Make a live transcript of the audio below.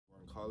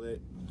call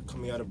it,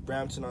 coming out of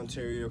Brampton,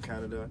 Ontario,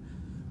 Canada.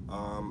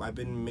 I've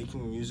been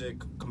making music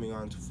coming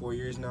on to 4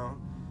 years now.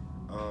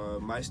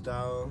 My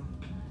style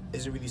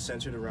isn't really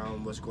centered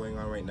around what's going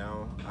on right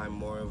now. I'm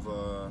more of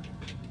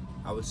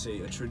I would say,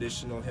 a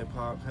traditional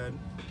hip-hop head.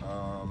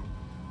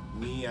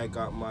 I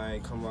got my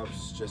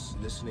come-ups just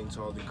listening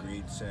to all the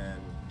greats and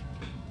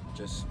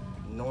just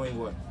knowing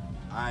what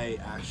I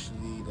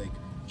actually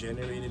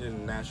generated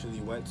and naturally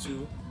went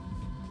to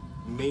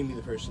made me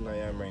the person I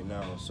am right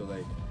now. So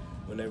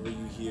whenever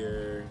you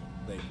hear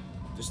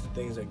just the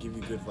things that give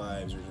you good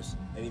vibes or just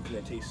anything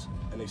that takes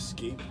an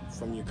escape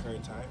from your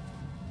current time,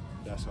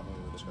 that's how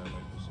I would describe my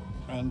music.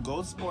 And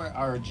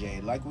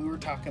Ghostboyrj, like we were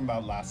talking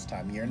about last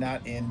time, you're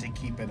not into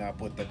keeping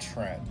up with the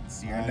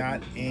trends. You're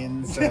not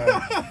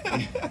into...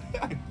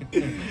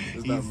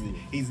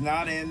 he's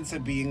not into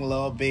being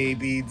little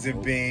baby to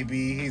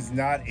baby. He's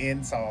not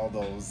into all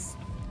those,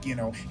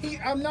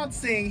 I'm not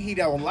saying he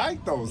don't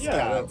like those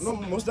cats. No,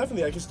 most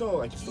definitely. I can still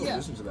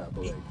listen to that,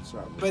 but it's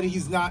not. But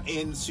he's not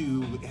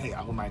into, hey,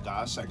 oh my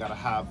gosh, I gotta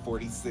have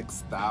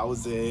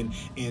 46,000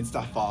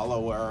 Insta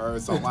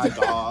followers. Oh my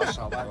gosh,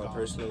 oh my gosh.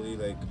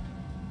 Personally,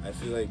 I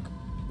feel like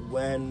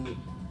when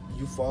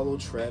you follow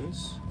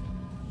trends,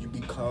 you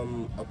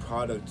become a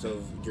product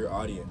of your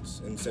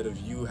audience instead of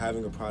you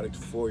having a product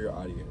for your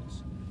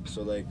audience.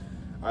 So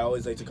I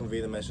always like to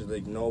convey the message,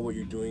 know what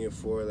you're doing it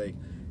for,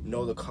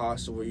 know the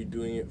cost of what you're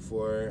doing it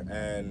for,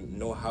 and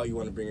know how you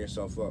want to bring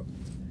yourself up.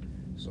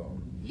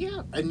 So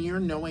yeah, and you're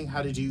knowing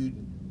how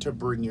to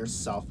bring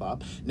yourself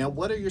up. Now,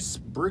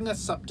 bring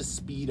us up to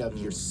speed of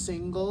your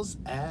singles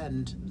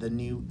and the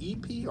new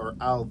EP or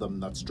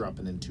album that's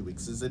dropping in 2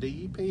 weeks. Is it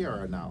an EP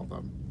or an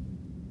album?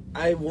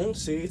 I won't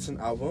say it's an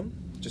album,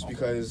 just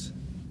because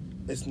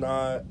it's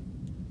not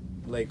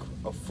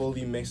a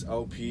fully mixed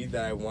LP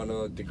that I want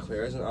to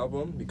declare as an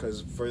album,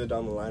 because further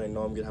down the line I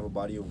know I'm going to have a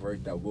body of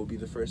work that will be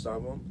the first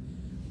album.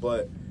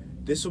 But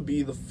this will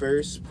be the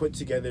first put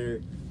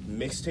together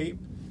mixtape,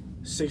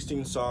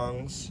 16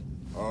 songs.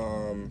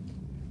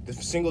 The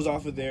singles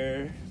off of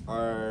there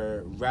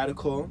are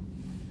Radical,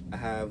 I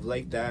have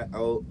Like That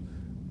out,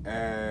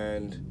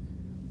 and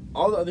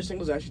all the other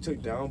singles I actually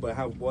took down, but I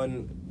have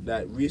one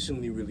that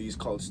recently released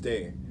called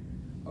Stay.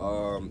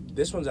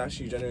 This one's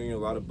actually generating a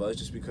lot of buzz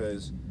just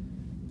because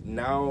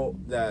now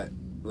that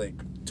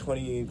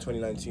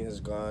 2019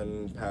 has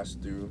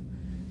passed through,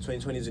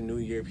 2020 is a new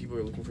year, people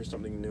are looking for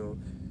something new.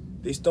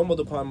 They stumbled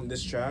upon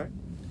this track,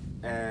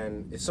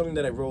 and it's something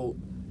that I wrote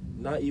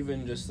not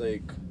even just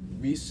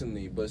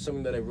recently, but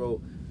something that I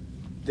wrote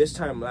this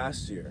time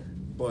last year,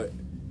 but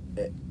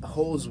it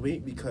holds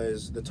weight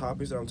because the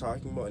topics that I'm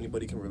talking about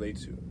anybody can relate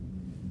to.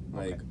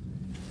 Okay.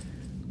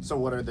 So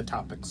what are the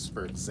topics,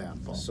 for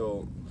example?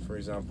 So for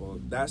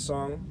example, that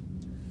song,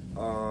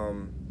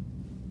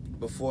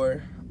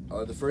 before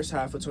the first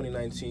half of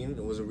 2019,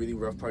 it was a really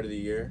rough part of the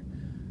year.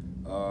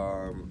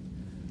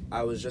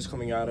 I was just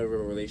coming out of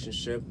a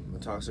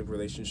toxic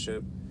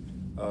relationship.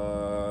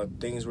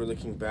 Things were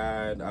looking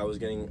bad.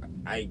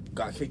 I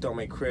got kicked out of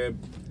my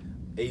crib,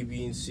 A,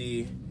 B, and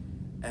C,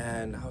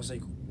 and I was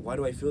like, why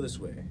do I feel this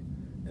way?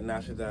 And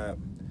after that,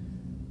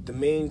 the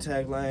main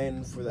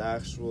tagline for the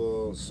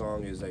actual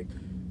song is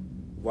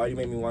why do you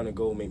make me want to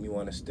go, make me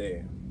want to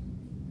stay?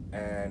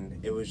 And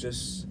it was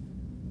just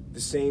the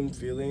same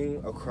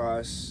feeling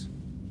across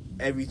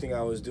everything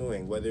I was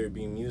doing, whether it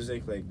be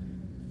music.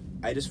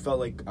 I just felt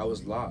like I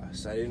was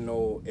lost. I didn't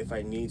know if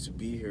I need to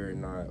be here or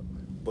not.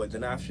 But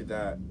then after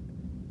that,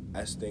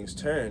 as things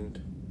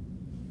turned,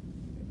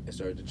 it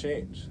started to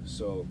change.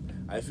 So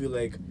I feel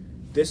like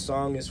this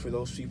song is for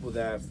those people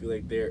that feel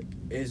like there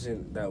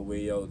isn't that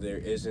way out, there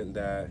isn't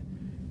that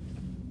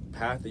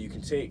path that you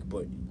can take,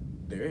 but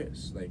there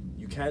is.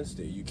 You can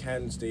stay. You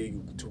can stay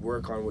to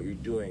work on what you're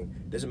doing.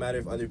 It doesn't matter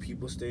if other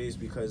people stays,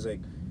 because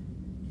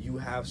you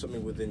have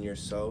something within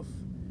yourself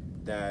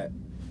that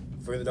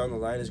further down the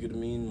line is going to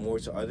mean more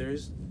to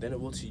others than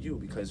it will to you,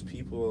 because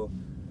people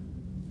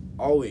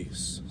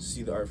always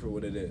see the art for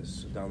what it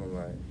is down the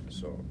line.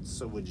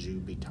 So would you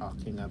be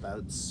talking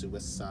about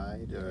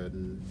suicide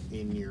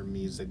in your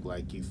music,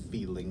 you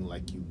feeling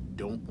like you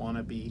don't want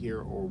to be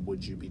here, or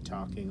would you be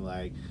talking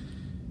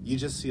you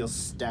just feel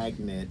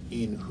stagnant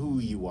in who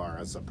you are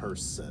as a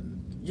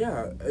person?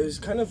 Yeah, it's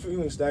kind of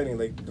feeling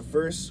stagnant. The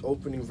first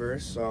opening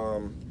verse,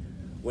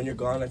 when you're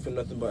gone, I feel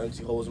nothing but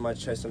empty holes in my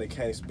chest, and I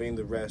can't explain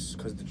the rest,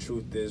 because the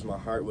truth is my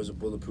heart was a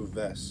bulletproof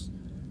vest.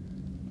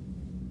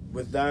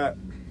 With that,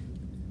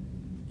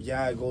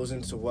 yeah, it goes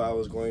into what I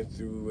was going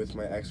through with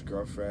my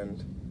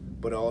ex-girlfriend,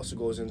 but it also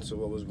goes into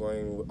what was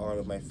going on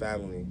with my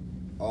family,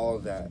 all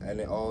of that, and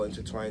it all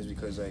intertwines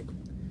because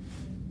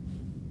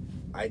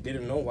I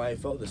didn't know why I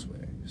felt this way.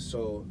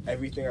 So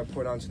everything I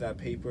put onto that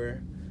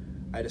paper,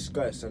 I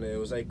discussed, and it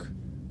was a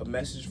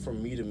message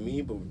from me to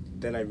me, but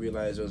then I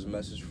realized it was a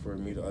message for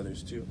me to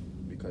others too,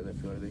 because I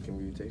feel like they can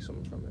really take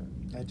something from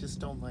it. I just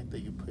don't like that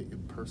you put your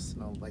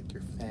personal, like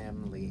your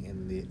family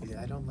in the.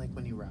 I don't like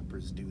when you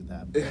rappers do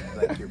that.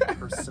 Like your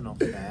personal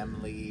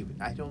family.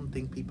 I don't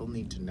think people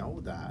need to know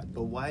that.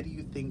 But why do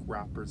you think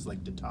rappers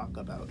like to talk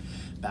about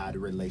bad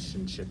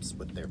relationships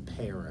with their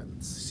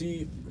parents?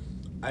 See,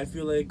 I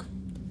feel like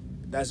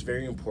that's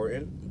very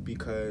important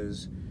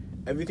because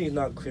everything's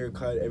not clear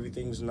cut.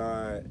 Everything's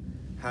not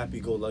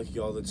happy-go-lucky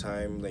all the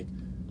time. Like,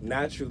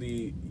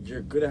 naturally,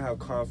 you're gonna have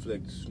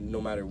conflict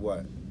no matter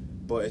what,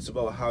 but it's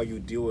about how you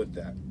deal with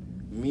that.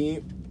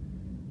 Me,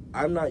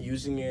 I'm not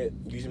using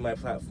my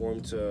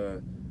platform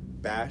to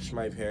bash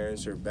my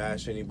parents or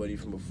bash anybody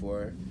from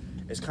before.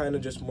 It's kind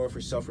of just more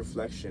for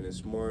self-reflection.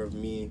 It's more of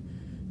me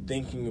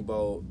thinking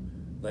about,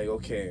 like,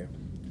 okay,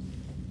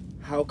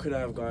 how could I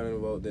have gone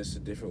about this a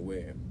different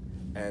way?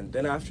 And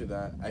then after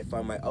that, I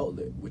find my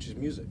outlet, which is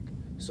music.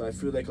 So I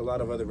feel like a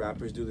lot of other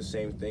rappers do the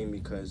same thing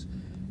because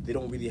they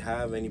don't really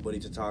have anybody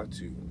to talk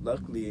to.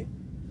 Luckily,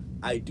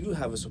 I do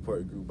have a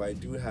support group. I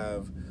do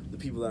have the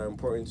people that are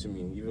important to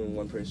me, even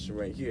one person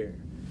right here.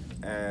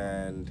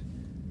 And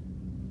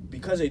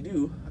because I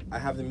do, I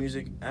have the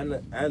music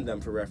and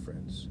them for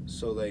reference.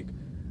 So, like,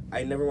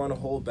 I never want to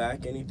hold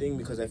back anything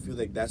because I feel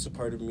like that's a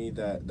part of me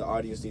that the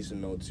audience needs to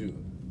know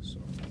too. So.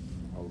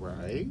 All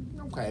right.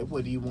 Okay.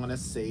 What do you want to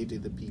say to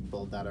the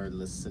people that are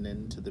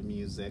listening to the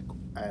music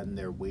and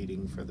they're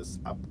waiting for this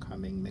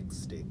upcoming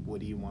mixtape?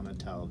 What do you want to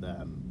tell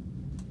them?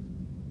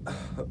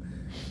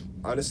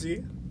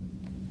 Honestly,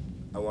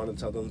 I want to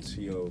tell them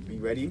to, be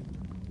ready.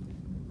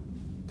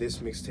 This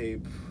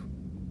mixtape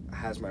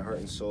has my heart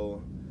and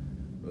soul.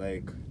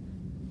 Like,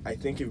 I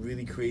think it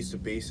really creates the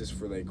basis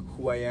for, like,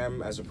 who I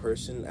am as a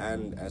person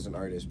and as an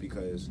artist,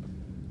 because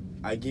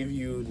I give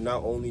you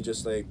not only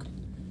just, like,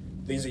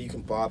 things that you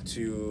can bop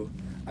to,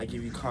 I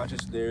give you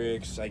conscious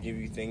lyrics, I give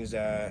you things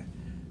that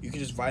you can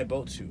just vibe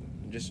out to,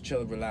 just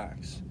chill and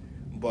relax.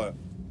 But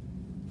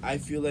I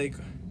feel like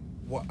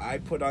what I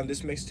put on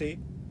this mixtape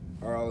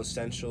are all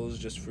essentials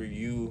just for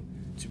you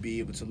to be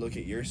able to look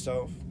at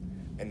yourself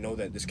and know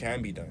that this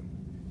can be done.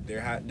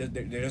 There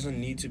doesn't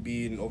need to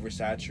be an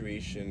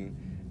oversaturation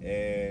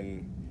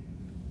and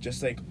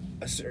just like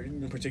a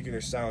certain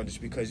particular sound just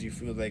because you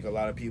feel like a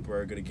lot of people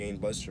are going to gain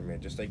buzz from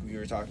it, just like we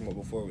were talking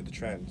about before with the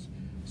trends.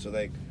 So,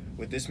 like,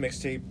 with this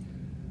mixtape,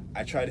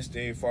 I try to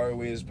stay far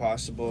away as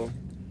possible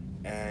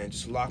and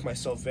just lock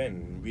myself in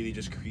and really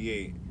just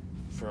create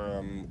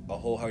from a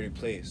wholehearted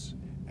place.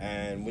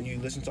 And when you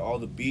listen to all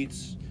the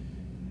beats,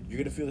 you're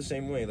going to feel the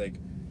same way. Like,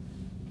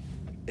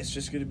 it's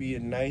just going to be a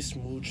nice,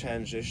 smooth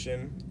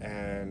transition,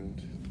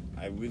 and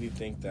I really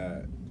think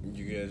that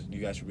you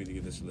guys should really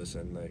give this a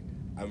listen. Like,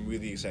 I'm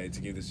really excited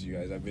to give this to you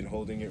guys. I've been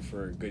holding it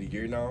for a good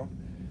year now,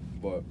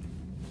 but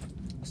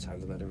it's time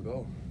to let it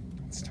go.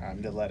 It's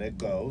time to let it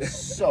go.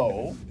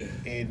 So,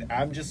 and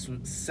I'm just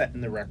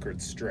setting the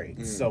record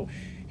straight. So,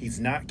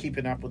 he's not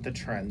keeping up with the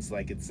trends.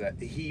 Like, it's that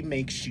he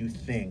makes you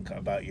think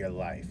about your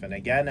life. And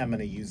again, I'm going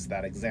to use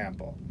that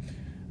example.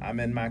 I'm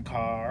in my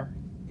car.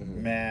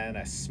 Man,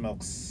 I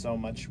smoked so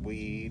much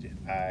weed.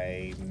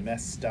 I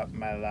messed up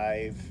my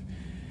life.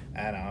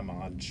 And I'm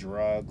on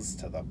drugs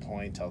to the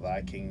point till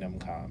thy kingdom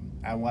come.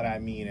 And what I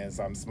mean is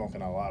I'm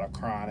smoking a lot of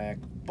chronic,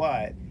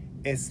 but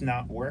it's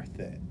not worth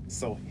it.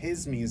 So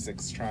his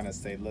music's trying to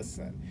say,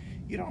 listen,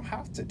 you don't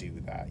have to do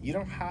that. You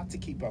don't have to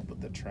keep up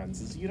with the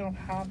trends. You don't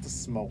have to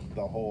smoke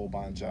the whole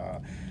bunch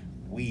of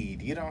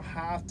weed. You don't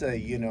have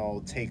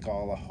to, take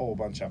a whole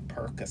bunch of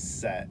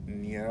Percocet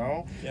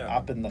and,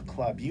 up in the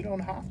club. You don't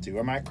have to.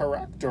 Am I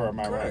correct or am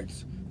I right?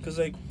 Correct. Because,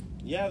 like,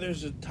 yeah,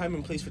 there's a time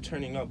and place for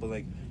turning up, but,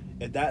 like,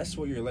 if that's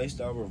what your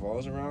lifestyle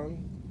revolves around,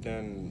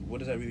 then what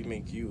does that really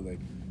make you? Like,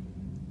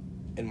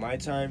 in my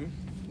time,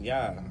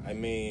 yeah, I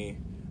may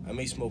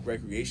smoke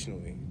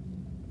recreationally,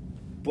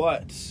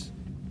 but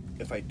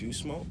if I do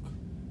smoke,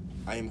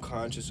 I am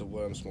conscious of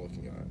what I'm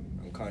smoking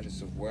on. I'm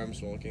conscious of where I'm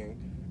smoking,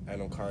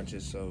 and I'm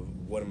conscious of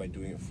what am I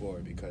doing it for,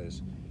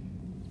 because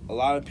a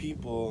lot of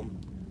people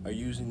are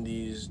using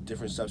these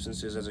different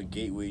substances as a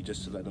gateway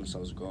just to let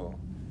themselves go.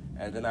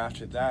 And then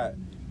after that,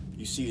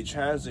 you see it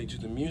translate to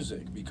the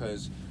music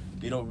because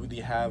they don't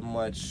really have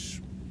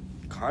much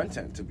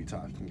content to be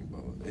talking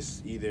about.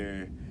 It's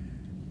either,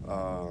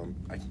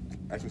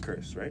 I can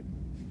curse, right?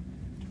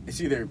 It's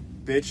either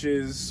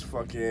bitches,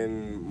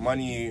 fucking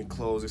money,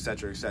 clothes,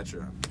 etc.,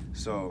 etc.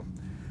 So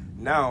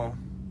now,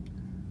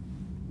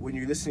 when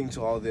you're listening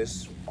to all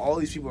this, all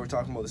these people are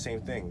talking about the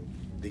same thing.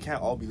 They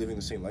can't all be living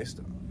the same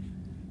lifestyle.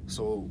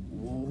 So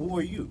who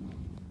are you?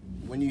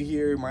 When you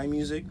hear my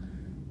music,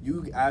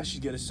 you actually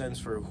get a sense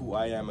for who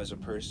I am as a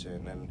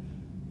person, and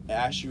it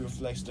actually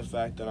reflects the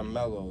fact that I'm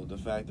mellow, the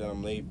fact that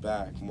I'm laid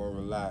back, more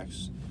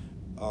relaxed.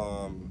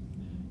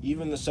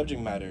 Even the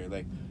subject matter,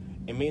 like,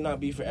 it may not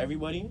be for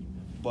everybody,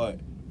 but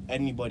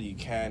anybody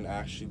can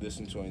actually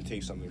listen to it and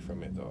take something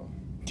from it, though.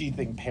 Do you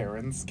think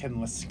parents can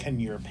listen? Can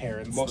your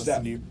parents Most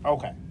listen to you?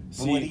 Okay.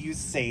 See, what do you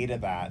say to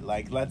that?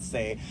 Like, let's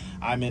say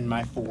I'm in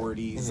my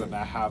 40s and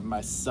I have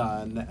my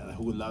son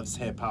who loves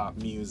hip hop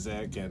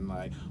music, and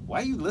like,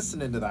 why are you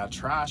listening to that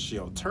trash,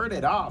 yo? Turn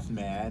it off,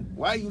 man.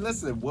 Why are you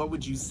listening? What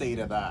would you say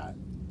to that?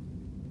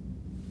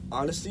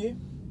 honestly,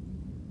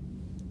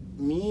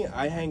 me,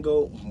 I hang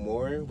out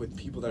more with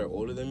people that are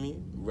older than me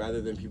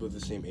rather than people the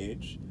same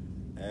age,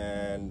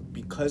 and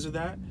because of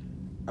that,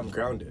 I'm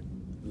grounded.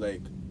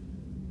 Like,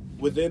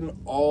 within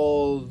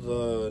all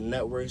the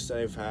networks that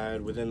I've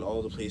had, within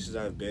all the places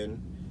I've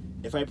been,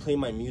 if I play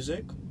my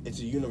music, it's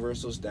a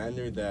universal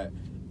standard that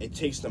it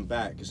takes them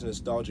back. It's a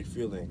nostalgic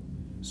feeling.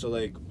 So,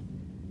 like,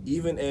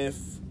 even if,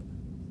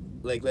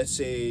 like, let's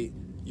say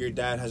your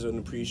dad has an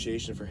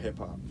appreciation for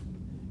hip-hop,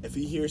 if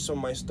he hears some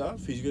of my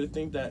stuff, he's going to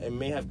think that it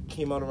may have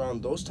came out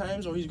around those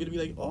times, or he's going to be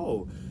like,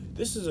 oh,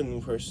 this is a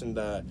new person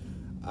that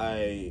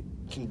I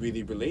can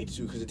really relate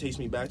to because it takes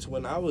me back to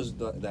when I was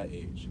that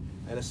age.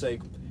 And it's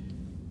like,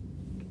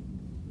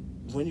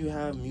 when you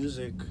have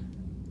music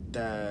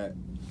that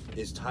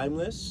is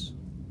timeless,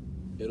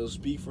 it'll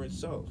speak for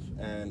itself,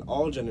 and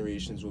all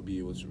generations will be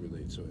able to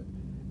relate to it.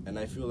 And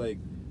I feel like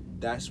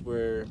that's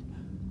where,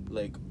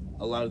 like,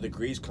 a lot of the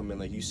greats come in.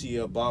 Like, you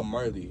see Bob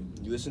Marley,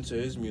 you listen to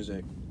his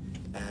music,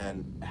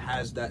 and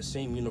has that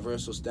same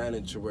universal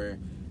standard to where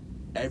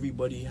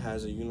everybody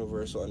has a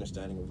universal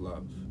understanding of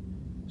love.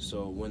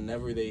 So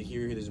whenever they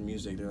hear his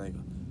music, they're like,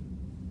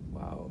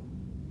 wow,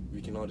 we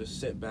can all just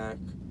sit back.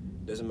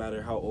 Doesn't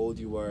matter how old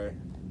you are.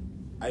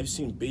 I've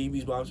seen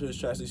babies bop to his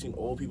tracks. I've seen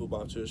old people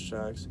bop to his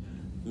tracks,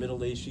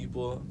 middle-aged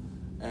people,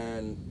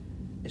 and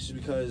it's just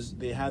because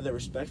they have that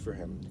respect for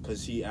him,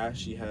 because he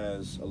actually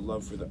has a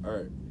love for the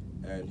art,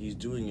 and he's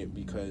doing it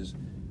because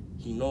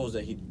he knows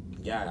that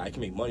I can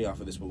make money off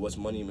of this, but what's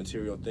money and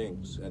material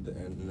things at the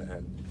end?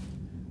 And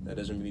that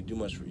doesn't really do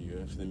much for you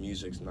if the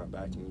music's not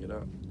backing it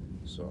up.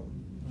 So.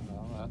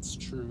 That's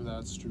true,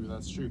 that's true,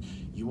 that's true.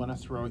 You want to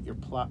throw out your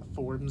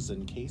platforms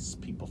in case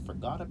people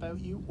forgot about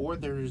you, or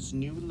there's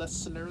new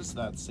listeners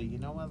that say, you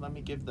know what, let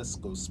me give this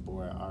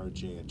Ghostboyrj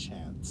RJ a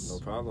chance. No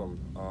problem.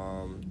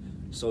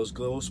 So it's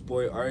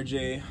Ghostboyrj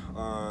RJ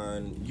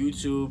on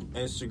YouTube,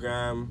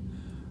 Instagram,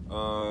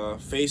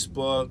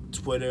 Facebook,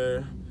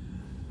 Twitter.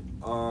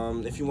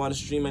 If you want to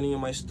stream any of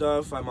my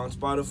stuff, I'm on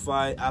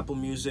Spotify, Apple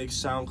Music,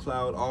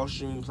 SoundCloud, all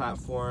streaming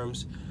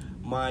platforms.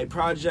 My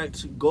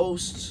project,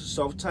 Ghost,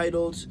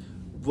 self-titled,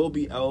 will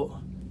be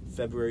out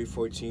February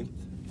 14th.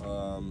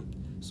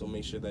 So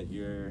make sure that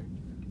your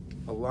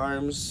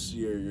alarms,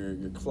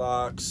 your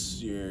clocks,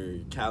 your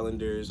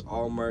calendars,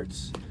 all marked.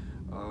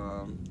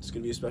 It's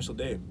gonna be a special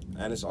day,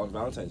 and it's on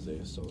Valentine's Day,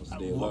 so it's a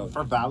day of love.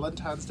 For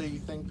Valentine's Day, you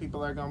think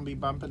people are gonna be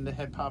bumping the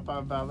hip hop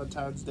on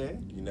Valentine's Day?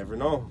 You never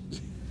know.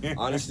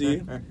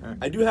 Honestly,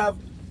 I do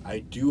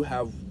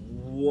have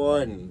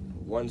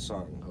one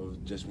song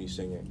of just me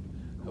singing.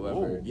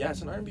 However, yeah,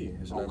 it's an R&B.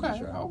 It's an R&B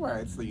track. All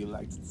right. So you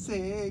like to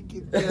take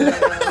it down.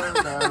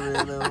 I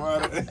really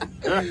want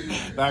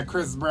it. That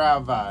Chris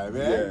Brown vibe,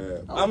 eh? Yeah.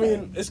 Okay. I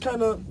mean, it's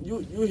kind of you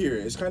hear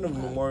it. It's kind of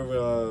more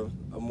of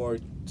a more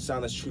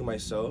sound that's true to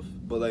myself.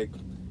 But like,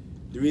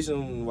 the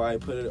reason why I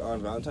put it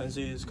on Valentine's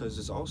Day is because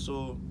it's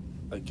also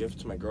a gift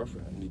to my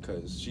girlfriend,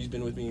 because she's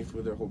been with me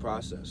through the whole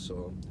process.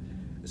 So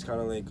it's kind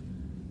of like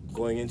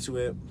going into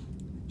it.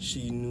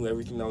 She knew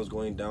everything that was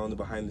going down, the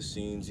behind the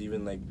scenes,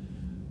 even like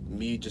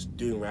me just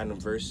doing random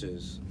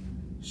verses,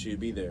 she would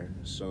be there.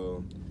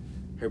 So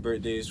her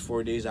birthday is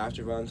 4 days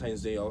after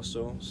Valentine's Day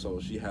also,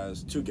 so she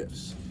has two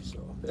gifts.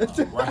 So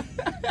right.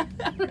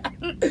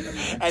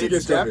 And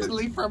it's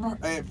definitely from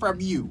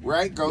you,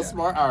 right?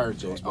 Ghostboyrj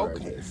RJ. Ghostboyrj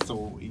okay, RJ.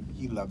 So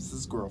he loves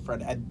his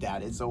girlfriend, and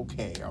that is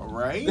okay, all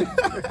right?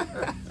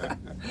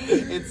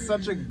 It's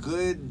such a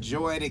good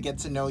joy to get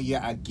to know you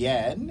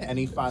again.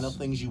 Any final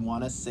things you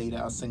want to say to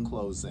us in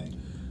closing?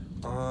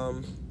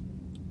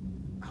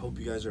 I hope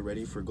you guys are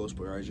ready for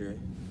Ghostboyrj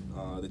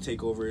RJ. The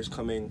takeover is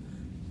coming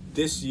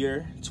this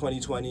year,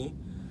 2020.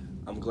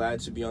 I'm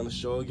glad to be on the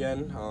show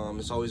again.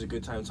 It's always a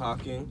good time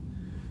talking.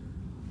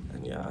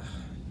 And yeah.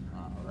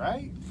 All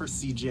right. For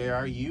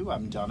CJRU,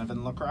 I'm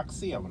Donovan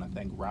Lacruxci. I want to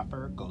thank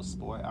rapper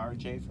Ghostboyrj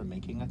RJ for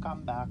making a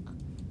comeback.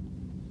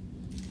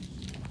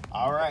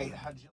 All right.